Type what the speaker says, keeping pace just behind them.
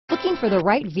Looking for the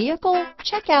right vehicle?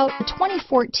 Check out the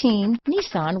 2014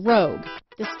 Nissan Rogue.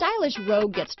 The stylish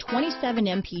Rogue gets 27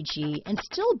 mpg and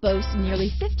still boasts nearly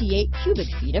 58 cubic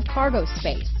feet of cargo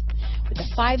space. With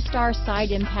a 5-star side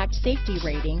impact safety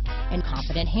rating and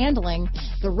confident handling,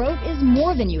 the Rogue is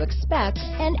more than you expect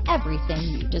and everything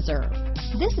you deserve.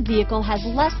 This vehicle has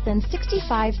less than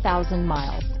 65,000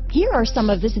 miles. Here are some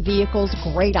of this vehicle's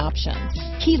great options: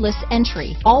 keyless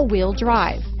entry, all-wheel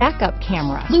drive, backup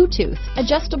camera, Bluetooth,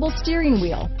 adjustable steering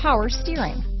wheel, power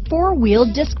steering,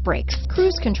 4-wheel disc brakes,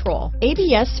 cruise control,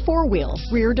 ABS 4-wheel,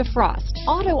 rear defrost,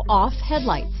 auto-off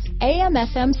headlights,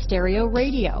 AM/FM stereo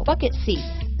radio, bucket seats,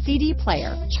 CD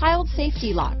player, child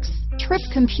safety locks, trip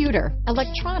computer,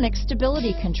 electronic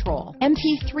stability control,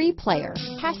 MP3 player,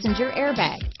 passenger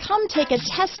airbag. Come take a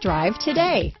test drive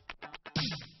today.